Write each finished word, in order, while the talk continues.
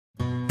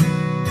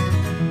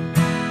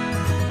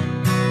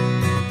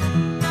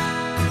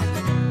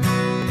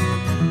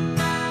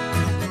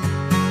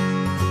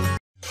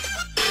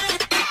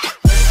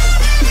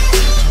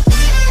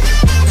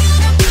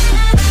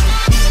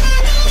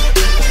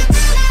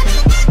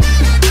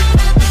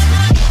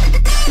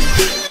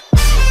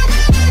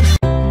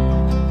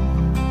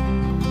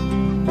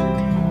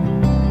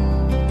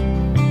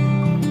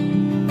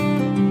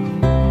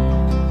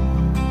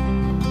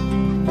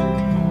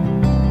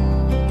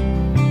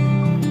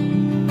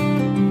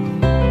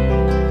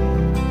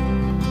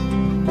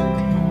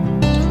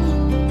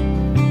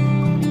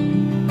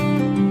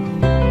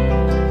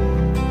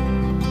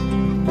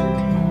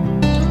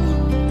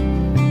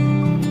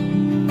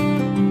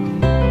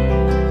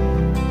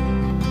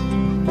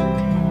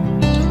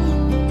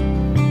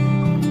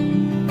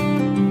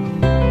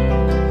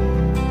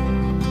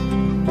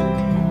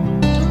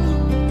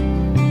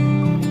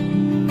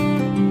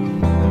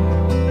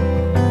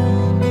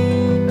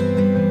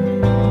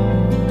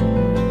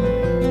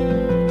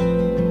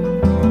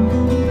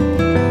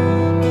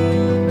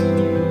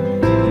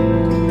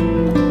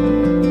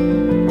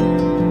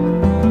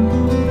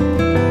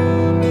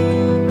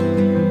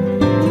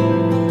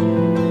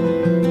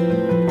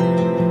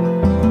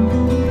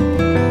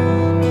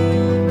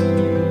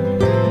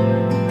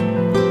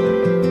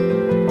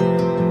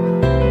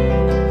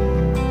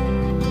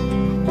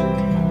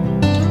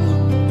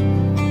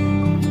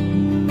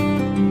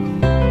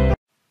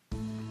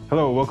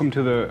Welcome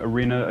to the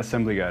Arena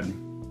Assembly Guide.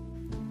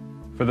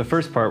 For the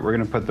first part, we're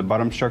going to put the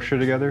bottom structure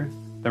together,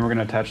 then we're going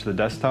to attach the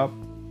desktop.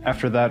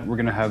 After that, we're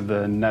going to have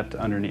the net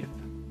underneath.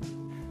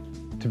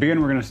 To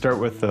begin, we're going to start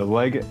with the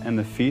leg and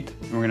the feet,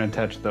 and we're going to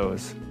attach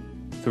those. So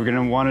what we're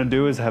going to want to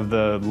do is have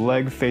the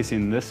leg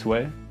facing this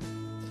way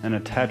and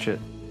attach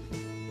it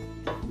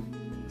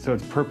so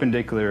it's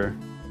perpendicular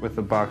with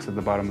the box at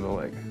the bottom of the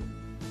leg.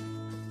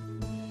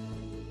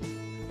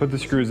 Put the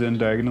screws in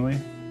diagonally.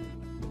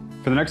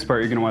 For the next part,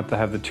 you're going to want to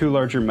have the two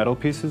larger metal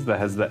pieces that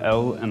has the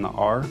L and the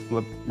R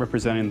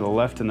representing the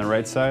left and the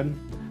right side.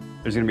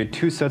 There's going to be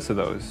two sets of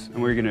those,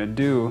 and what you're going to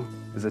do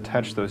is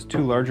attach those two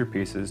larger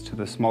pieces to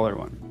the smaller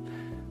one.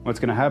 What's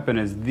going to happen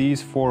is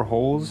these four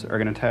holes are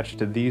going to attach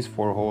to these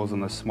four holes on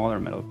the smaller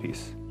metal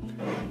piece.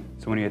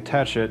 So when you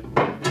attach it,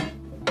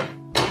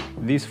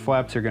 these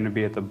flaps are going to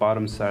be at the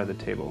bottom side of the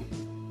table.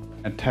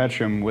 Attach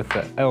them with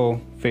the L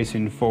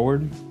facing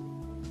forward,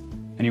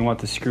 and you want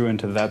the screw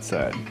into that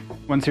side.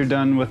 Once you're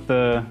done with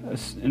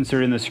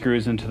inserting the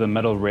screws into the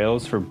metal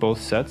rails for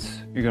both sets,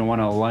 you're going to want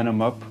to line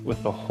them up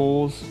with the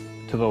holes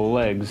to the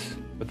legs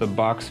with the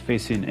box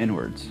facing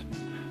inwards.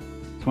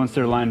 So once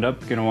they're lined up,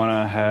 you're going to want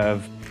to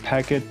have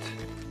packet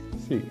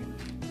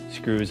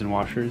screws and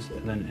washers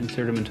and then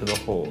insert them into the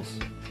holes.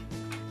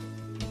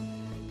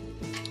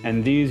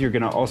 And these you're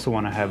going to also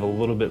want to have a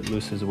little bit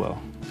loose as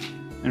well.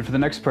 And for the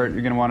next part,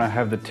 you're going to want to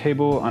have the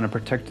table on a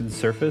protected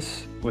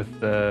surface with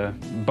the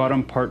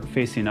bottom part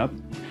facing up.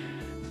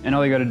 And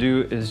all you got to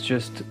do is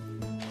just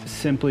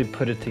simply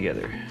put it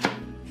together.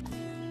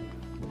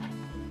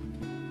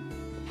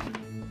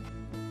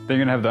 Then you're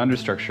going to have the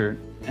understructure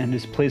and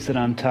just place it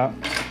on top.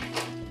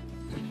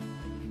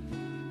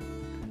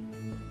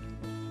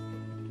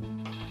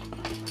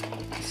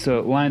 So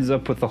it lines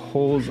up with the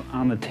holes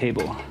on the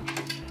table.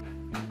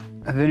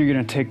 And then you're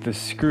going to take the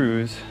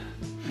screws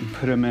and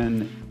put them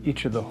in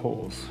each of the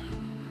holes.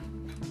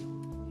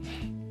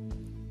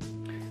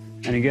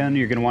 And again,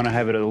 you're going to want to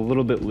have it a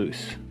little bit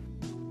loose.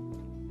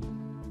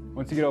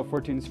 Once you get all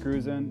 14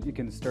 screws in, you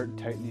can start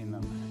tightening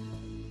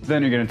them.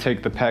 Then you're going to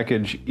take the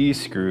package E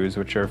screws,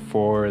 which are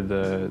for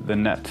the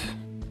net,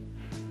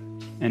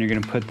 and you're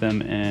going to put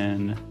them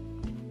in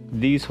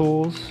these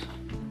holes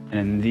and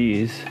in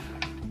these.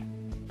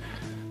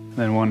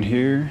 Then one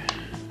here,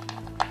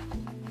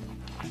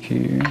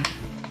 here,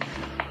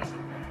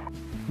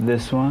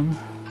 this one,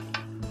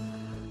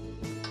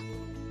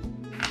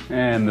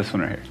 and this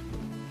one right here.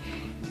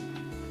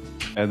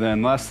 And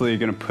then lastly, you're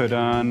going to put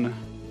on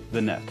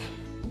the net.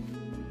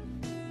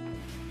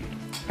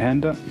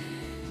 And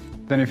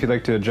then if you'd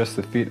like to adjust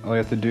the feet, all you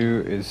have to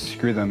do is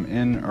screw them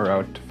in or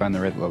out to find the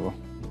right level.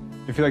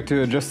 If you'd like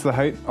to adjust the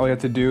height, all you have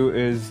to do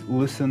is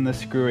loosen this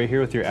screw right here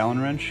with your Allen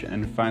wrench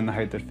and find the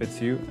height that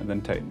fits you and then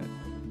tighten it.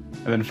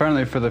 And then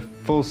finally, for the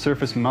full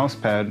surface mouse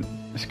pad,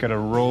 just gotta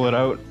roll it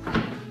out.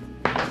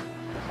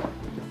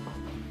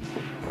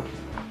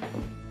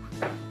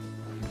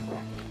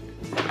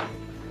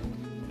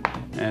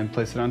 And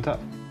place it on top.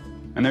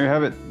 And there you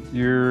have it.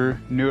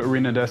 Your new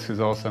Arena desk is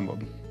all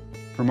assembled.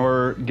 For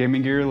more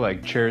gaming gear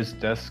like chairs,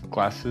 desks,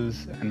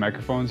 glasses, and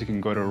microphones, you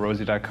can go to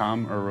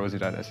rosie.com or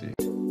rosie.se.